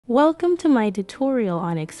Welcome to my tutorial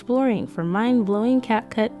on exploring for mind-blowing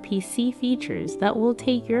CapCut PC features that will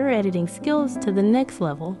take your editing skills to the next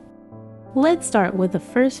level. Let's start with the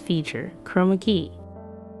first feature, Chroma Key.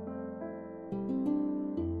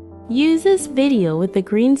 Use this video with the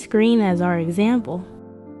green screen as our example.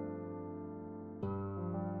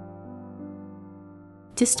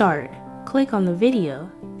 To start, click on the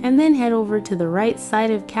video and then head over to the right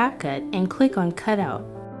side of CapCut and click on Cutout.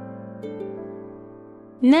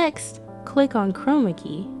 Next, click on Chroma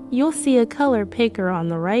Key. You'll see a color picker on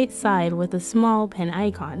the right side with a small pen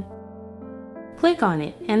icon. Click on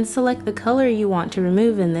it and select the color you want to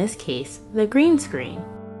remove, in this case, the green screen.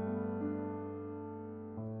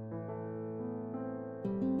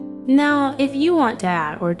 Now, if you want to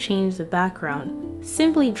add or change the background,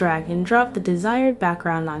 simply drag and drop the desired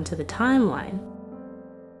background onto the timeline.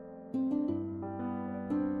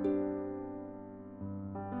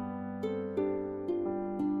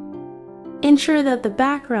 Ensure that the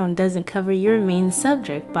background doesn't cover your main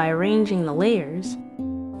subject by arranging the layers.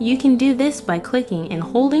 You can do this by clicking and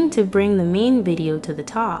holding to bring the main video to the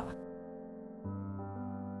top.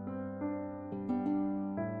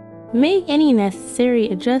 Make any necessary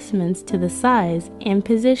adjustments to the size and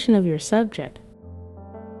position of your subject.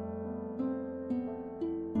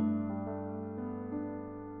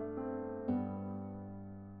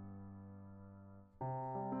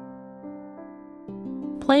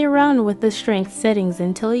 Play around with the strength settings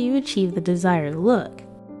until you achieve the desired look.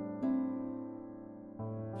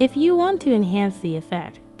 If you want to enhance the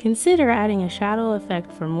effect, consider adding a shadow effect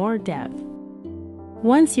for more depth.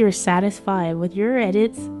 Once you're satisfied with your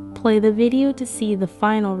edits, play the video to see the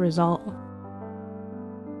final result.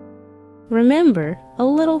 Remember, a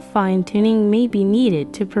little fine-tuning may be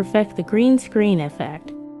needed to perfect the green screen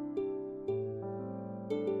effect.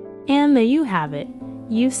 And there you have it.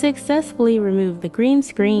 You've successfully removed the green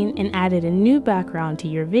screen and added a new background to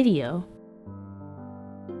your video.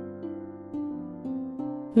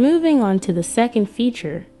 Moving on to the second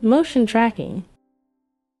feature, motion tracking.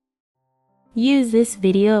 Use this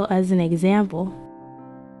video as an example.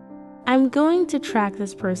 I'm going to track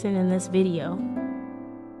this person in this video.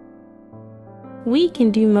 We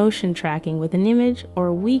can do motion tracking with an image,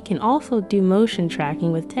 or we can also do motion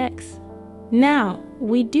tracking with text. Now,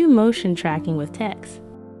 we do motion tracking with text.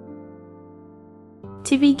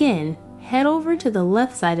 To begin, head over to the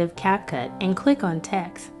left side of CapCut and click on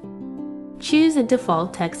Text. Choose a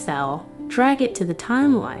default text style, drag it to the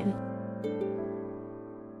timeline,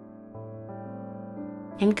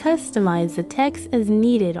 and customize the text as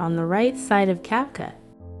needed on the right side of CapCut.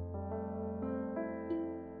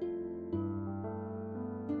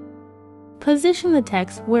 Position the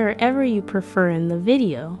text wherever you prefer in the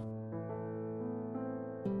video.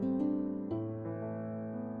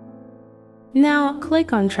 Now,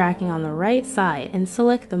 click on Tracking on the right side and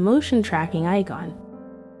select the motion tracking icon.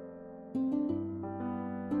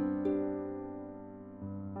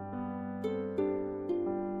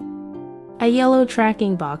 A yellow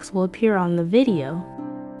tracking box will appear on the video.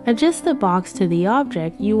 Adjust the box to the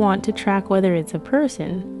object you want to track, whether it's a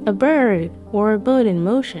person, a bird, or a boat in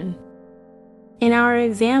motion. In our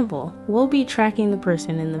example, we'll be tracking the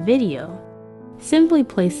person in the video. Simply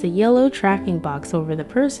place the yellow tracking box over the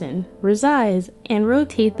person, resize, and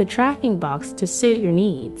rotate the tracking box to suit your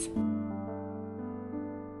needs.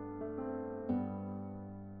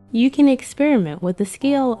 You can experiment with the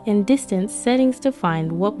scale and distance settings to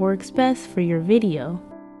find what works best for your video.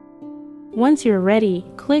 Once you're ready,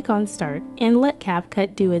 click on Start and let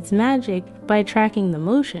CapCut do its magic by tracking the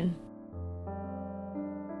motion.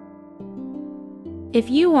 If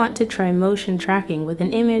you want to try motion tracking with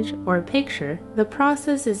an image or a picture, the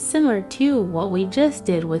process is similar to what we just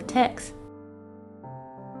did with text.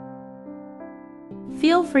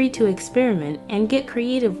 Feel free to experiment and get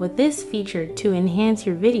creative with this feature to enhance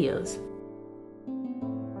your videos.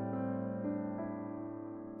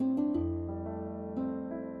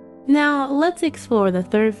 Now, let's explore the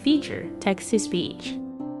third feature, text-to-speech.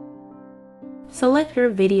 Select your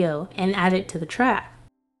video and add it to the track.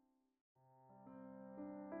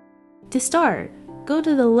 To start, go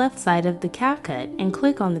to the left side of the CapCut and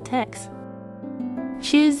click on the text.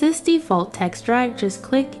 Choose this default text, drag, just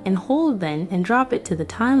click and hold then and drop it to the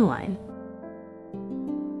timeline.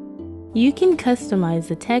 You can customize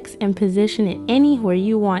the text and position it anywhere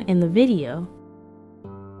you want in the video.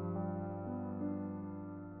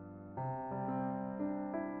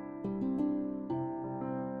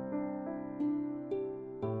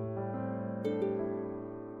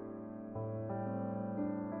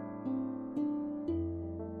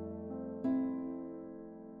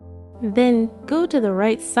 Then go to the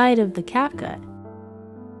right side of the CapCut.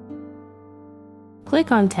 click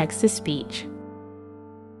on text-to-speech.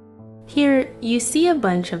 Here, you see a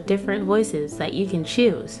bunch of different voices that you can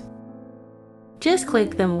choose. Just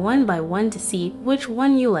click them one by one to see which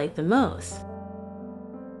one you like the most.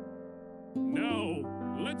 Now,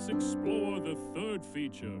 let's explore the third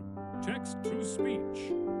feature,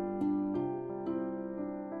 text-to-speech.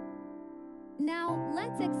 Now,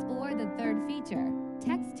 let's explore the third feature,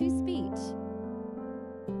 text-to-speech.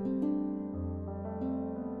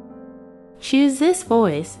 Choose this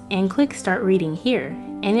voice and click Start Reading here,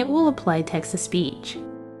 and it will apply text-to-speech.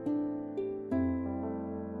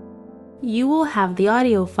 You will have the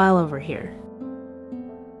audio file over here.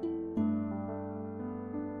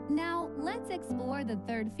 Now, let's explore the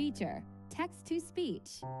third feature, text-to-speech.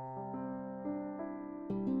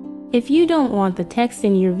 If you don't want the text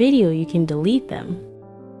in your video, you can delete them.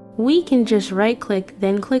 We can just right-click,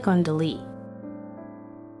 then click on Delete.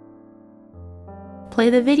 Play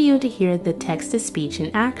the video to hear the text-to-speech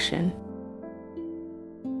in action.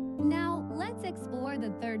 Now, let's explore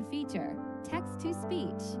the third feature,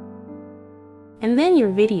 text-to-speech. And then your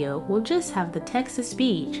video will just have the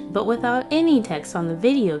text-to-speech, but without any text on the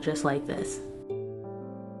video, just like this.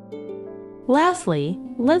 Lastly,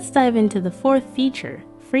 let's dive into the fourth feature,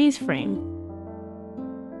 freeze frame.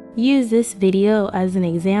 Use this video as an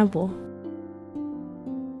example.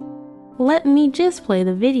 Let me just play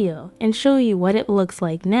the video and show you what it looks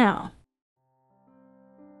like now.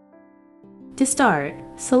 To start,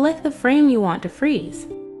 select the frame you want to freeze.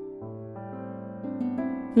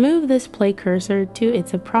 Move this play cursor to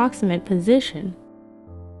its approximate position.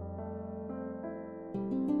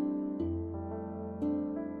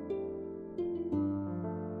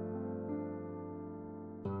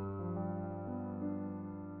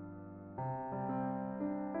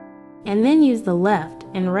 And then use the left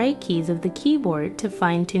and right keys of the keyboard to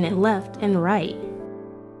fine-tune it left and right,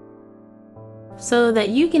 so that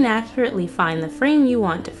you can accurately find the frame you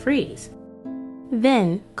want to freeze.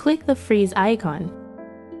 Then, click the freeze icon.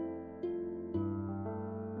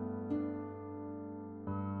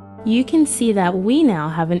 You can see that we now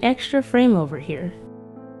have an extra frame over here.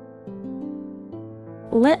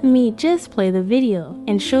 Let me just play the video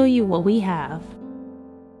and show you what we have.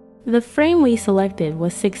 The frame we selected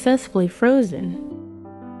was successfully frozen.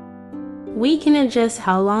 We can adjust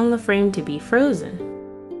how long the frame to be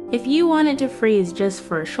frozen. If you want it to freeze just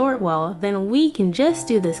for a short while, then we can just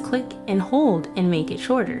do this click and hold and make it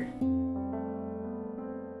shorter.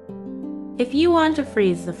 If you want to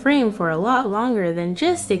freeze the frame for a lot longer, then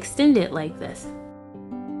just extend it like this.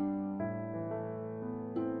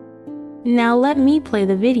 Now let me play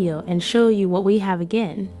the video and show you what we have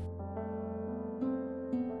again.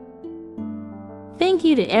 Thank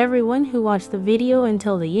you to everyone who watched the video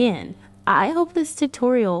until the end. I hope this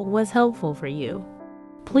tutorial was helpful for you.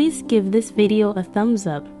 Please give this video a thumbs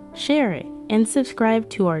up, share it, and subscribe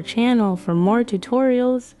to our channel for more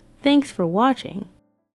tutorials. Thanks for watching.